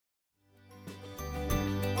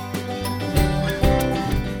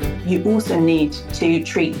you also need to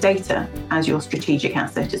treat data as your strategic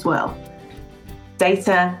asset as well.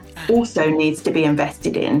 Data also needs to be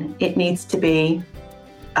invested in. It needs to be,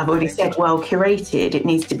 I've already said, well curated. It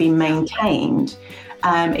needs to be maintained.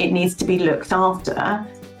 It needs to be looked after,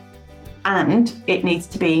 and it needs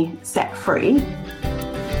to be set free.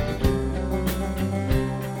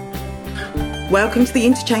 Welcome to the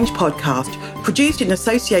Interchange podcast, produced in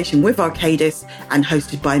association with Arcadis and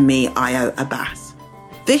hosted by me, Io Abbas.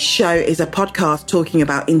 This show is a podcast talking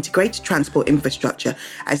about integrated transport infrastructure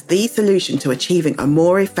as the solution to achieving a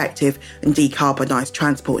more effective and decarbonised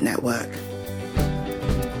transport network.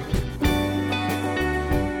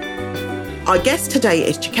 Our guest today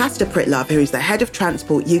is Chacasta Pritlove, who is the Head of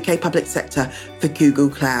Transport UK Public Sector for Google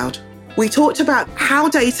Cloud. We talked about how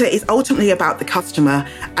data is ultimately about the customer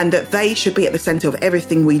and that they should be at the centre of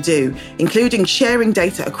everything we do, including sharing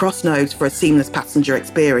data across nodes for a seamless passenger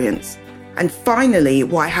experience. And finally,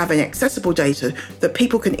 why having accessible data that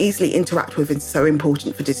people can easily interact with is so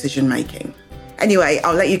important for decision making. Anyway,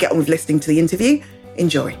 I'll let you get on with listening to the interview.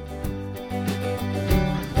 Enjoy.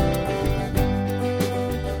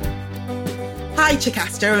 Hi,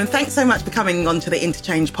 Chacasta, and thanks so much for coming on to the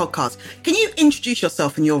Interchange podcast. Can you introduce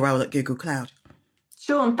yourself and your role at Google Cloud?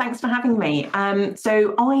 Sure, and thanks for having me.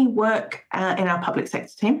 So I work in our public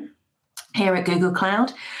sector team here at Google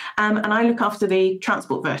Cloud, and I look after the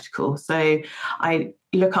transport vertical. So I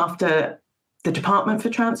look after the Department for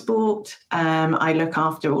Transport. I look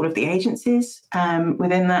after all of the agencies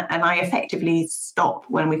within that, and I effectively stop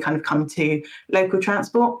when we kind of come to local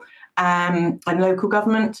transport and local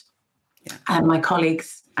government. And my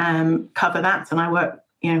colleagues cover that, and I work,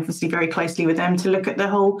 obviously very closely with them to look at the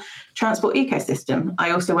whole transport ecosystem.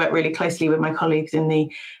 I also work really closely with my colleagues in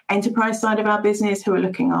the enterprise side of our business who are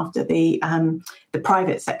looking after the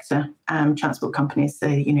private sector transport companies. So,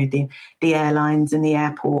 the airlines and the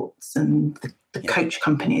airports and the coach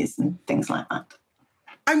companies and things like that.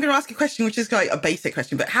 I'm going to ask a question, which is like a basic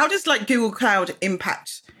question, but how does Google Cloud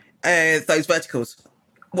impact those verticals?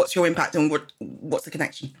 What's your impact and what's the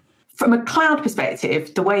connection? From a cloud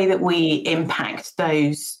perspective, the way that we impact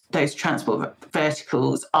those transport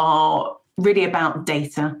verticals are really about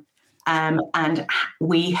data, and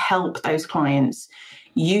we help those clients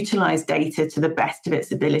utilize data to the best of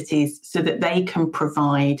its abilities so that they can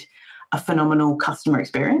provide a phenomenal customer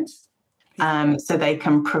experience, so they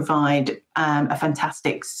can provide a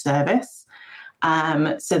fantastic service,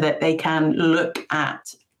 so that they can look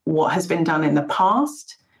at what has been done in the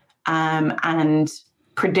past and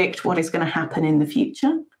predict what is going to happen in the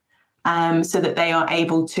future, so that they are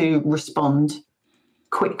able to respond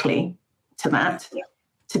quickly to that,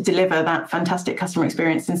 to deliver that fantastic customer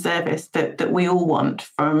experience and service that we all want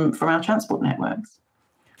from our transport networks.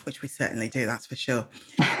 Which we certainly do, that's for sure.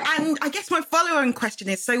 And I guess my follow-on question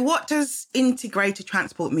is, so what does integrated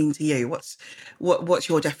transport mean to you? What's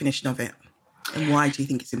your definition of it? And why do you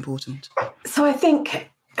think it's important? So I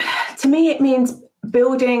think, to me, it means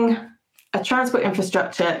building a transport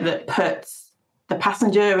infrastructure that puts the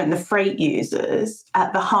passenger and the freight users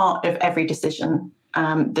at the heart of every decision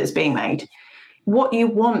that's being made. What you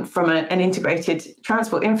want from an integrated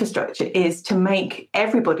transport infrastructure is to make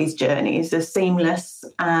everybody's journeys as seamless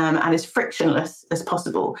and as frictionless as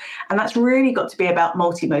possible. And that's really got to be about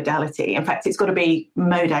multimodality. In fact, it's got to be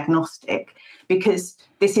mode agnostic, because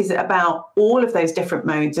this is about all of those different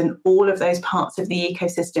modes and all of those parts of the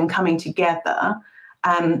ecosystem coming together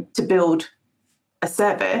to build a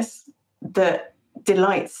service that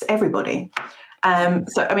delights everybody. And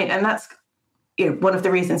that's one of the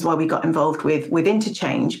reasons why we got involved with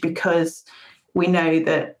Interchange, because we know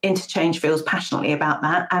that Interchange feels passionately about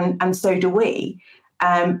that, and so do we.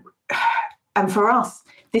 And for us,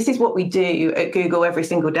 this is what we do at Google every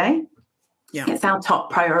single day. Yeah. It's our top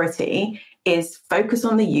priority, is focus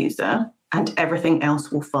on the user and everything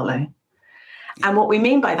else will follow. And what we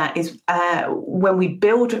mean by that is when we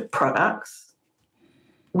build products,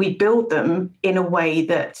 we build them in a way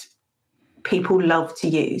that people love to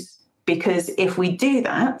use. Because if we do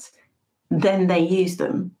that, then they use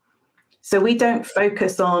them. So we don't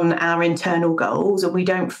focus on our internal goals, or we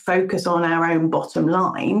don't focus on our own bottom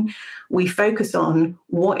line. We focus on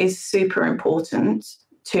what is super important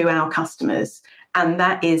to our customers. And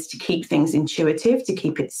that is to keep things intuitive, to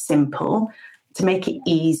keep it simple, to make it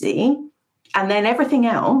easy. And then everything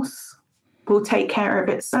else will take care of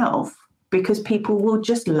itself, because people will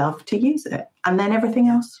just love to use it. And then everything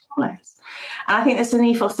else follows. And I think that's an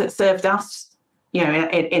ethos that served us,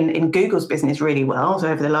 in Google's business really well. So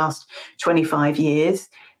over the last 25 years,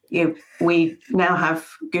 we now have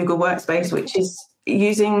Google Workspace, which is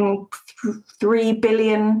using 3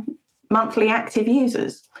 billion monthly active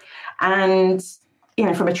users. And,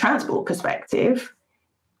 from a transport perspective,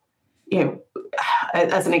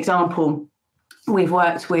 as an example, we've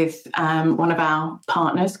worked with one of our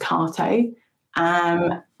partners, Kato,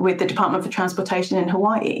 with the Department for Transportation in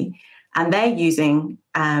Hawaii, and they're using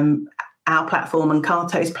our platform and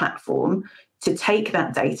Kato's platform to take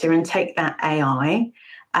that data and take that AI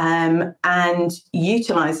and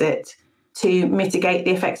utilize it to mitigate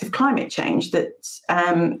the effects of climate change that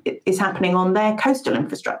is happening on their coastal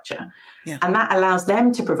infrastructure. Yeah. And that allows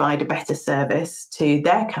them to provide a better service to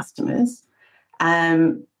their customers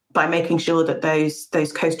by making sure that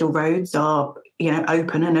those coastal roads are,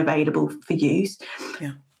 open and available for use.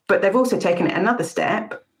 Yeah. But they've also taken it another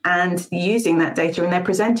step and using that data, and they're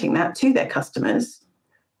presenting that to their customers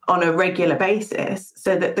on a regular basis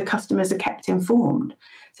so that the customers are kept informed.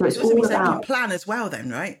 So it's all about... They can plan as well then,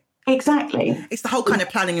 right? Exactly. It's the whole kind of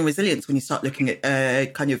planning and resilience when you start looking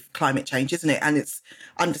at kind of climate change, isn't it? And it's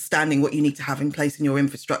understanding what you need to have in place in your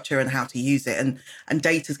infrastructure and how to use it. And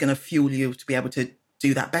data is going to fuel you to be able to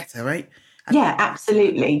do that better, right? Yeah,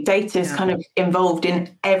 absolutely. Data is kind of involved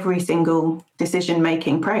in every single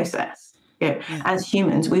decision-making process. As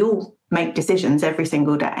humans, we all make decisions every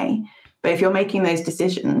single day. But if you're making those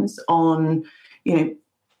decisions on,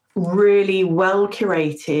 really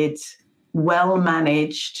well-curated,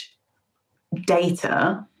 well-managed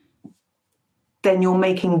data, then you're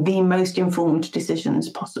making the most informed decisions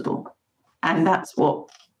possible. And that's what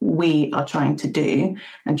we are trying to do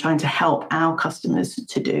and trying to help our customers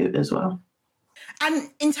to do as well. And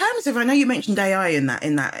in terms of, I know you mentioned AI in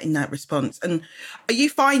that response, and are you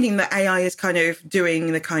finding that AI is kind of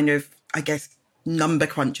doing the kind of, I guess, number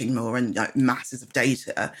crunching more and masses of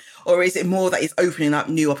data, or is it more that it's opening up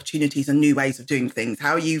new opportunities and new ways of doing things?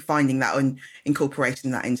 How are you finding that and incorporating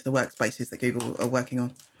that into the workspaces that Google are working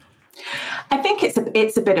on? I think it's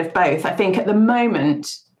a bit of both. I think at the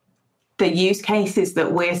moment, the use cases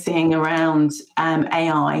that we're seeing around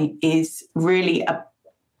AI is really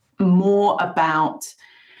more about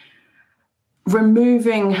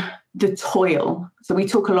removing the toil. So we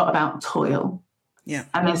talk a lot about toil. Yeah.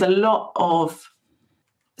 And there's a lot of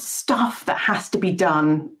stuff that has to be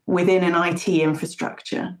done within an IT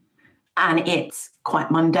infrastructure. And it's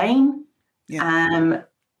quite mundane. Yeah.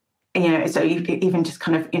 So you even just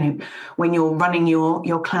kind of, when you're running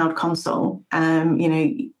your cloud console,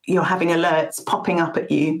 you're having alerts popping up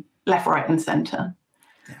at you left, right, and center.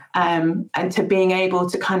 Yeah. And to being able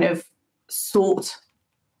to kind of sort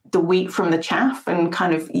the wheat from the chaff and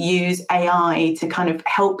kind of use AI to kind of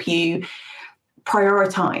help you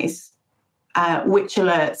prioritize which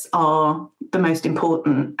alerts are the most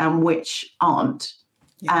important and which aren't,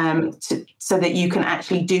 so that you can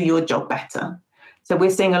actually do your job better. So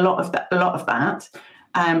we're seeing a lot of that.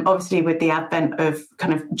 Obviously, with the advent of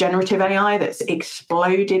kind of generative AI that's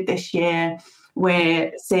exploded this year,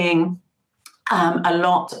 we're seeing a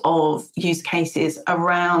lot of use cases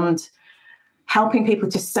around helping people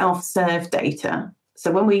to self-serve data. So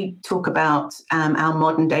when we talk about our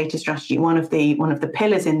modern data strategy, one of the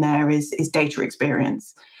pillars in there is data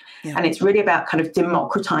experience. Yeah. And it's really about kind of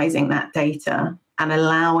democratizing that data and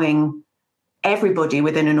allowing everybody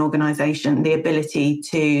within an organization the ability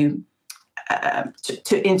to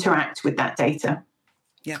interact with that data.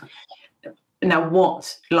 Yeah. Now,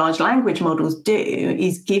 what large language models do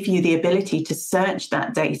is give you the ability to search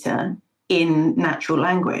that data in natural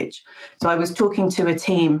language. So I was talking to a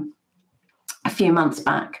team a few months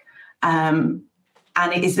back, and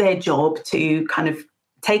it is their job to kind of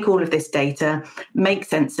take all of this data, make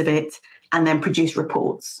sense of it, and then produce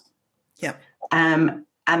reports. Yeah. And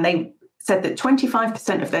they said that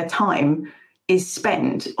 25% of their time is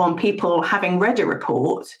spent on people having read a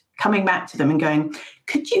report, coming back to them and going,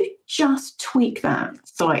 could you just tweak that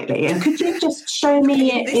slightly? And could you just show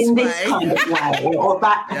me it in this kind of way? Or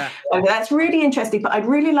that, yeah. That's really interesting, but I'd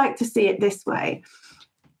really like to see it this way.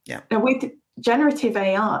 Yeah. Now, with generative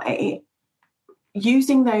AI,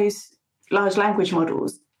 using those large language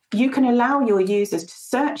models, you can allow your users to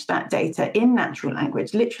search that data in natural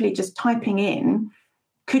language, literally just typing in,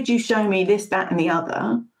 could you show me this, that, and the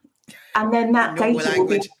other? And then that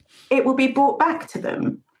data will be brought back to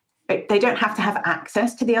them. They don't have to have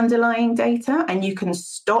access to the underlying data, and you can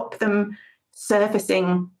stop them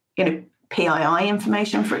surfacing, PII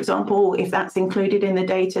information, for example, if that's included in the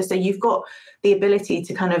data. So you've got the ability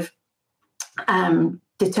to kind of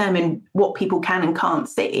determine what people can and can't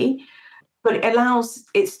see, but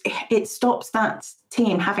it stops that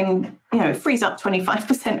team having, it frees up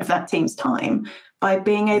 25% of that team's time by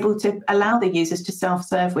being able to allow the users to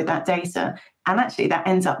self-serve with that data. And actually that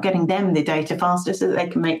ends up getting them the data faster so that they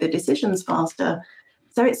can make the decisions faster.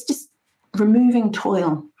 So it's just removing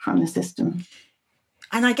toil from the system.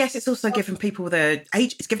 And I guess it's also giving people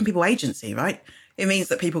agency, right? It means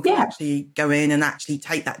that people can actually go in and actually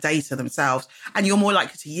take that data themselves, and you're more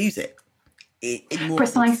likely to use it in more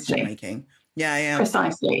decision making. Yeah.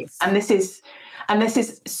 Precisely. And this is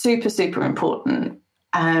super, super important.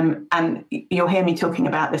 And you'll hear me talking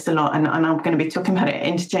about this a lot, and I'm going to be talking about it at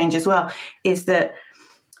Interchange as well, is that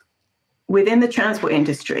within the transport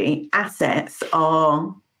industry, assets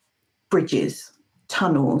are bridges,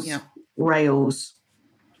 tunnels, rails,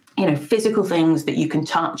 physical things that you can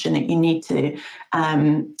touch and that you need to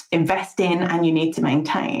invest in and you need to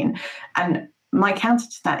maintain. And my counter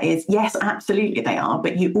to that is, yes, absolutely they are,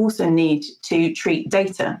 but you also need to treat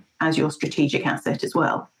data as your strategic asset as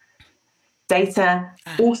well. Data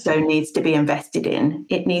also needs to be invested in.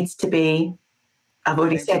 It needs to be, I've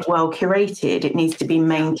already said, well curated. It needs to be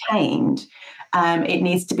maintained. It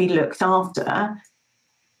needs to be looked after,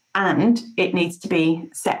 and it needs to be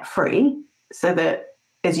set free so that,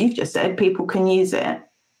 as you've just said, people can use it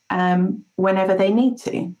whenever they need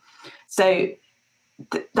to. So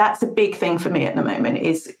that's a big thing for me at the moment,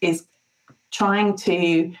 is trying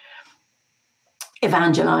to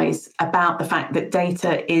evangelize about the fact that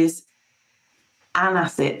data is an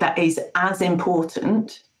asset that is as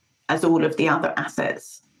important as all of the other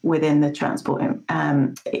assets within the transport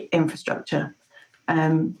infrastructure.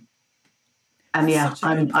 I'm quite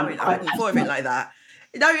thought of it like that.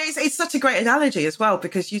 No, it's such a great analogy as well,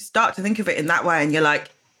 because you start to think of it in that way, and you're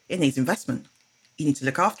like, it needs investment. You need to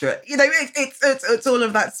look after it. It's all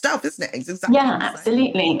of that stuff, isn't it? It's exactly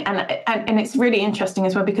absolutely. And it's really interesting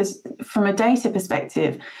as well, because from a data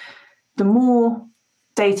perspective, the more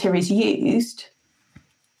data is used,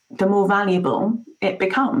 the more valuable it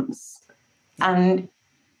becomes. And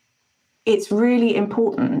it's really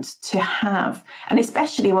important to have, and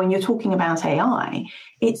especially when you're talking about AI,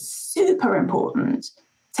 it's super important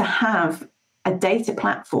to have a data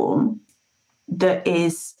platform that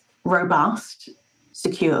is robust,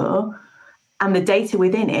 secure, and the data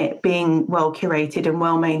within it being well curated and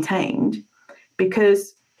well maintained.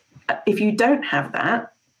 Because if you don't have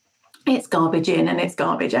that, it's garbage in and it's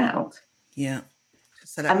garbage out. Yeah.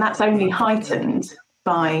 And that's only heightened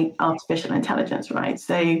by artificial intelligence, right?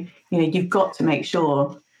 So, you've got to make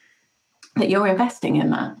sure that you're investing in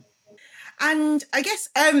that. And I guess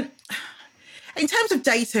in terms of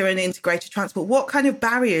data and integrated transport, what kind of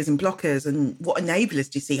barriers and blockers and what enablers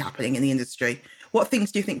do you see happening in the industry? What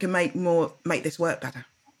things do you think can make this work better?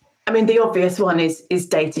 I mean, the obvious one is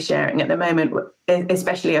data sharing at the moment,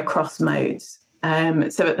 especially across modes.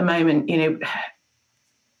 So at the moment,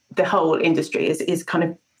 the whole industry is kind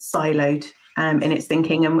of siloed in its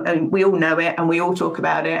thinking, and we all know it, and we all talk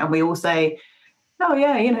about it, and we all say, oh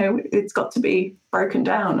yeah, it's got to be broken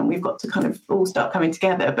down, and we've got to kind of all start coming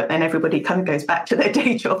together. But then everybody kind of goes back to their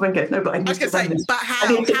day job and goes, no, but I was going to say, but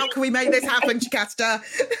how can we make this happen, Chacasta?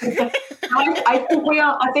 I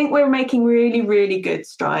think we're making really, really good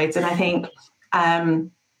strides, and I think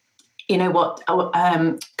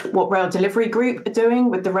what Rail Delivery Group are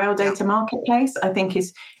doing with the Rail Data Marketplace, I think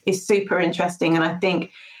is super interesting. And I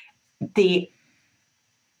think the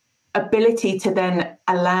ability to then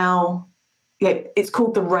allow, it's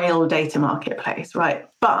called the Rail Data Marketplace, right?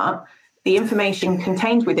 But the information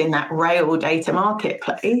contained within that Rail Data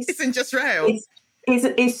Marketplace isn't just rail.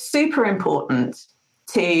 Is super important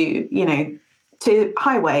to, to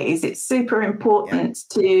highways. It's super important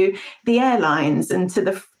to the airlines and to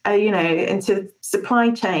the into supply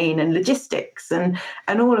chain and logistics and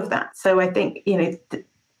all of that. So I think,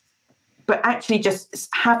 but actually just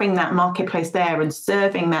having that marketplace there and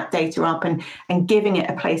serving that data up and giving it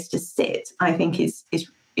a place to sit, I think is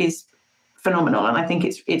phenomenal. And I think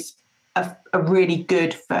it's a really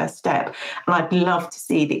good first step. And I'd love to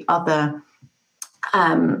see the other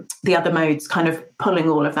modes kind of pulling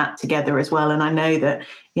all of that together as well. And I know that,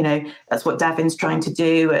 that's what Davin's trying to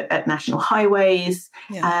do at National Highways,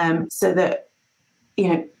 so that,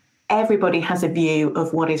 everybody has a view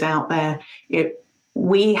of what is out there.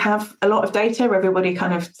 We have a lot of data. Everybody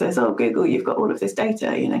kind of says, oh, Google, you've got all of this data,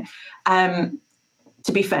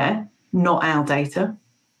 To be fair, not our data.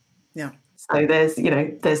 Yeah. So there's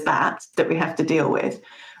that we have to deal with.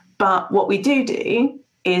 But what we do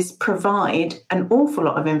is provide an awful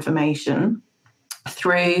lot of information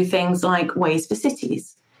through things like Ways for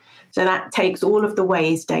Cities. So that takes all of the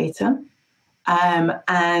Ways data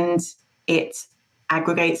and it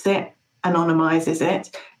aggregates it, anonymizes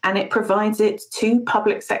it, and it provides it to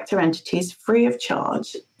public sector entities free of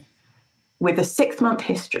charge with a 6-month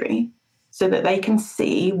history so that they can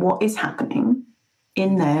see what is happening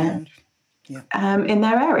in their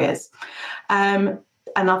areas.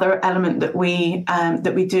 another element that we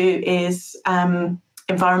do is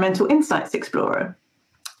Environmental Insights Explorer,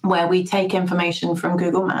 where we take information from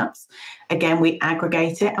Google Maps. Again, we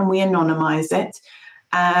aggregate it and we anonymize it,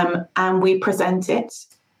 and we present it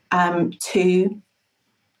to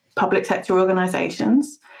public sector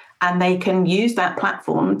organizations, and they can use that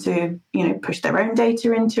platform to, push their own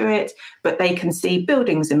data into it, but they can see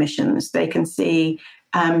buildings emissions, they can see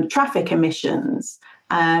traffic emissions.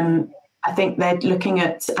 I think they're looking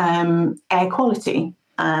at air quality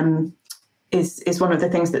is one of the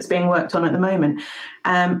things that's being worked on at the moment.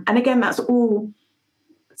 And again, that's all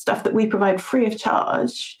stuff that we provide free of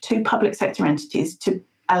charge to public sector entities to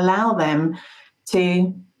allow them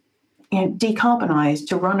to decarbonise,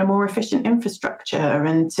 to run a more efficient infrastructure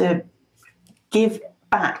and to give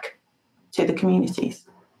back to the communities.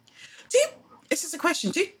 This is a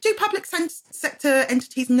question. Do public sector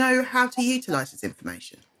entities know how to utilise this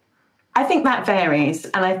information? I think that varies.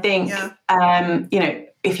 And I think,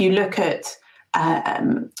 if you look at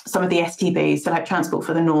some of the STBs, so like Transport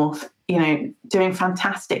for the North, doing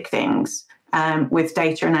fantastic things with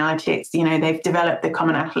data analytics. They've developed the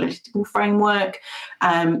Common Analytical Framework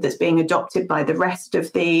that's being adopted by the rest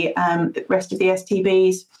of the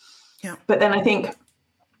STBs. Yeah. But then I think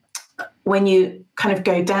when you kind of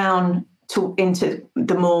go down into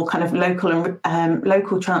the more kind of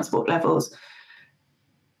local transport levels,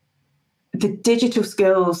 the digital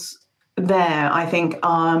skills there, I think,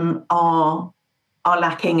 are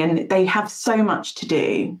lacking, and they have so much to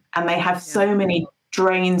do, and they have so many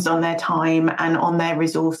drains on their time and on their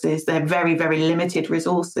resources. They're very, very limited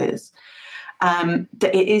resources, that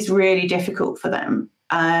it is really difficult for them.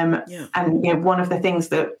 And one of the things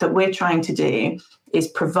that we're trying to do is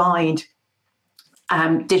provide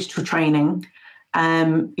digital training.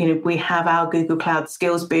 We have our Google Cloud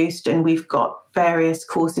Skills Boost, and we've got various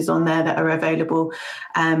courses on there that are available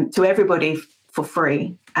to everybody for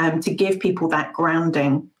free, to give people that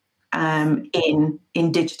grounding in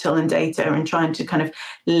digital and data, and trying to kind of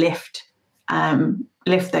lift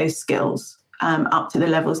those skills up to the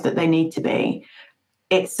levels that they need to be.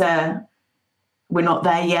 We're not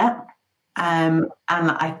there yet, and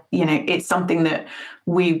it's something that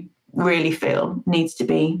we really feel needs to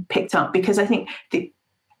be picked up, because I think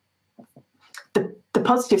the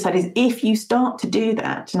positive side is, if you start to do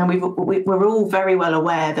that, we're all very well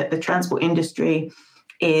aware that the transport industry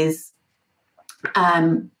is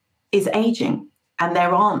aging, and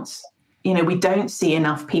there aren't, we don't see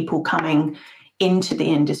enough people coming into the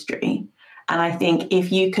industry. And I think if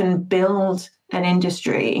you can build an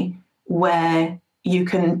industry where you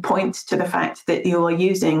can point to the fact that you are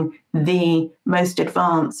using the most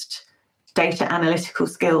advanced data analytical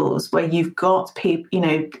skills, where you've got people,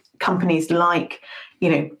 companies like,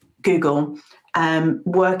 Google,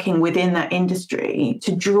 working within that industry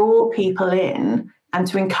to draw people in and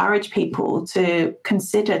to encourage people to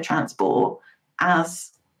consider transport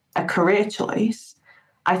as a career choice,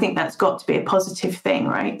 I think that's got to be a positive thing,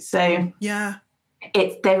 right? So there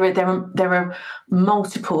are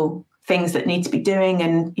multiple things that need to be doing,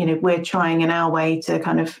 and we're trying in our way to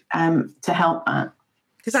kind of to help that.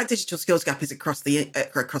 Because that digital skills gap is across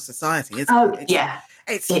society, isn't it?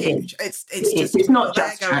 It's huge. It's not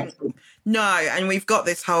just transport. No, and we've got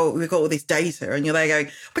all this data, and you're there going,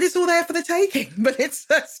 but it's all there for the taking. But it's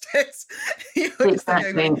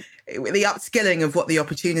exactly the upskilling of what the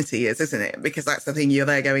opportunity is, isn't it? Because that's the thing, you're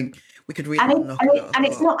there going, we could really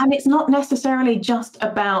it's not necessarily just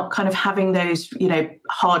about kind of having those,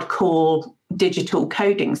 hardcore digital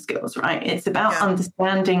coding skills, right? It's about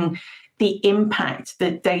understanding the impact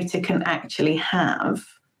that data can actually have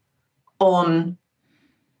on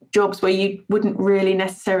jobs where you wouldn't really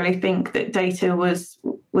necessarily think that data was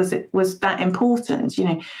that important.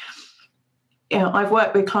 I've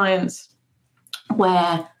worked with clients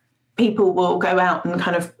where people will go out and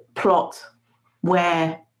kind of plot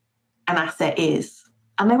where an asset is,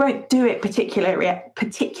 and they won't do it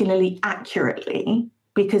particularly accurately,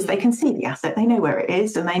 because they can see the asset, they know where it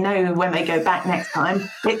is, and they know when they go back next time,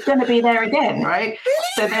 it's going to be there again, right?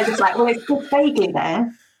 So they're just like, well, it's just vaguely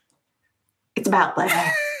there. It's about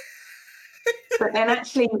there. But then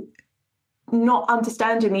actually not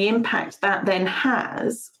understanding the impact that then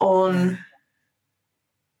has on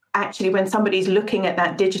actually when somebody's looking at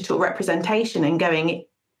that digital representation and going,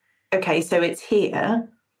 okay, so it's here.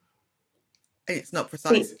 It's not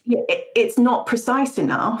precise. It's not precise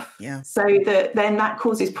enough. Yeah. So then that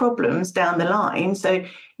causes problems down the line. So,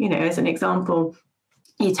 as an example,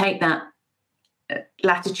 you take that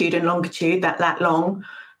latitude and longitude, that long,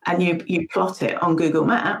 and you plot it on Google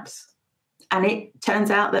Maps, and it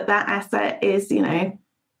turns out that asset is, 10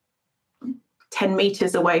 10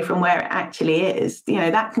 meters away from where it actually is,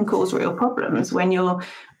 that can cause real problems when you're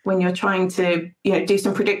trying to, do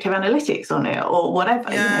some predictive analytics on it or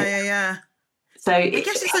whatever. Yeah. So I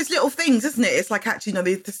guess it's those little things, isn't it? It's like actually,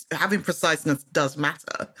 having preciseness does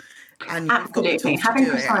matter. And absolutely, having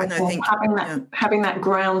preciseness, having that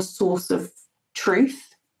ground source of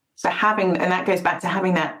truth. So and that goes back to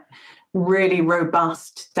having that really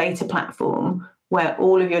robust data platform where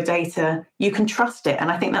all of your data, you can trust it.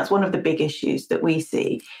 And I think that's one of the big issues that we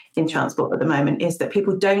see in transport at the moment, is that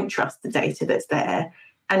people don't trust the data that's there.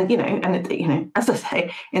 And, as I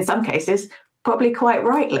say, in some cases, probably quite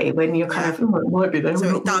rightly, when you're kind of, it might be there.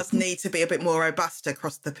 So it does need to be a bit more robust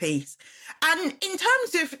across the piece. And in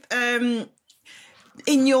terms of,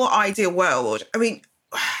 in your ideal world, I mean,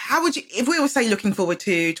 how would you, if we were, say, looking forward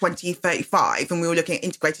to 2035 and we were looking at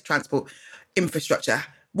integrated transport infrastructure,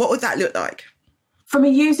 what would that look like? From a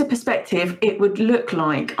user perspective, it would look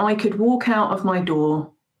like I could walk out of my door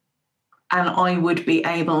and I would be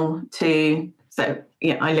able to,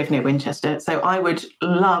 I live near Winchester, so I would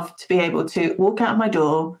love to be able to walk out of my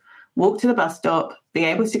door, walk to the bus stop, be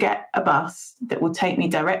able to get a bus that will take me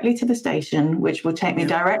directly to the station, which will take me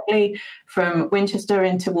directly from Winchester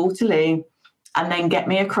into Waterloo, and then get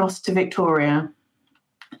me across to Victoria,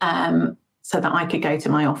 so that I could go to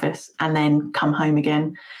my office and then come home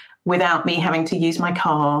again without me having to use my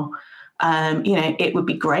car. It would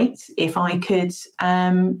be great if I could,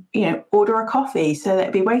 order a coffee so that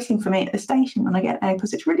it'd be waiting for me at the station when I get there,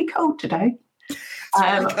 because it's really cold today.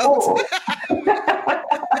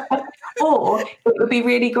 Or it would be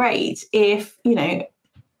really great if,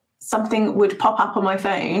 something would pop up on my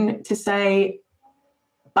phone to say,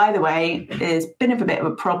 by the way, there's been a bit of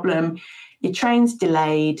a problem. Your train's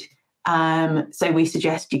delayed. So we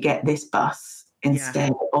suggest you get this bus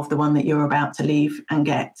instead of the one that you're about to leave and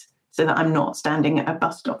get, so that I'm not standing at a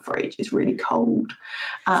bus stop for ages. It's really cold.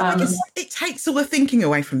 I guess it takes all the thinking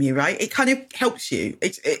away from you, right? It kind of helps you.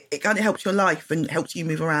 It kind of helps your life and helps you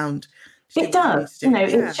move around. It does.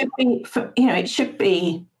 It should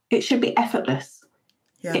be. It should be effortless.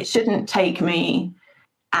 Yeah. It shouldn't take me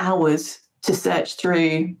hours to search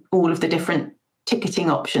through all of the different ticketing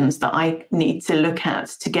options that I need to look at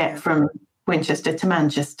to get from Winchester to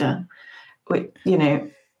Manchester.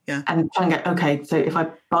 And try and get, okay, so if I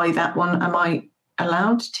buy that one, am I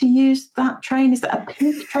allowed to use that train? Is that a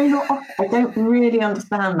peak train or off? I don't really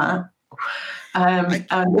understand that.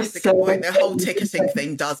 That's a good point. The whole ticketing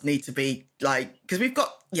thing does need to be because we've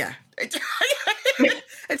got,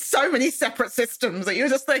 it's so many separate systems that you're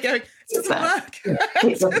just there going, it doesn't work.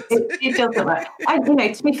 It doesn't work.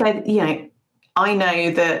 And, to be fair, I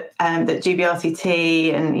know that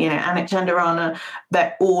GBRTT and Anik Chandarana,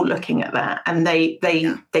 they're all looking at that, and they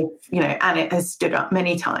Anik has stood up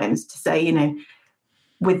many times to say,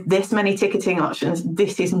 with this many ticketing options,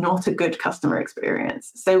 this is not a good customer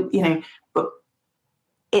experience. So but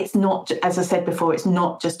it's not, as I said before, it's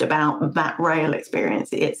not just about that rail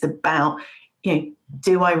experience. It's about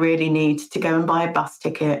do I really need to go and buy a bus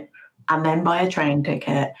ticket and then buy a train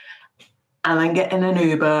ticket and then get in an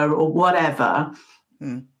Uber or whatever?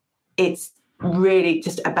 It's really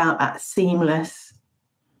just about that seamless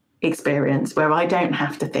experience where I don't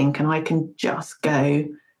have to think and I can just go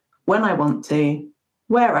when I want to,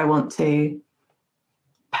 where I want to,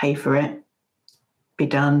 pay for it, be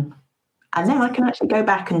done. And then I can actually go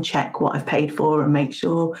back and check what I've paid for and make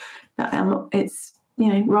sure that it's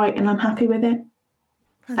right and I'm happy with it.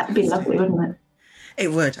 That'd be lovely, wouldn't it?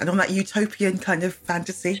 It would. And on that utopian kind of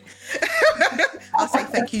fantasy, I'll say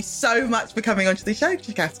thank you so much for coming onto the show,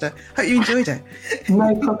 Chacasta. Hope you enjoyed it.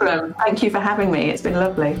 No problem. Thank you for having me. It's been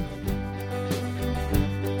lovely.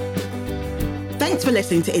 Thanks for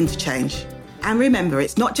listening to Interchange. And remember,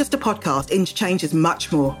 it's not just a podcast. Interchange is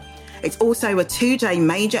much more. It's also a 2-day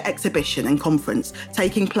major exhibition and conference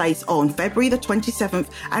taking place on February the 27th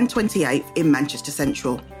and 28th in Manchester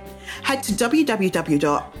Central. Head to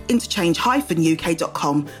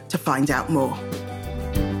www.interchange-uk.com to find out more.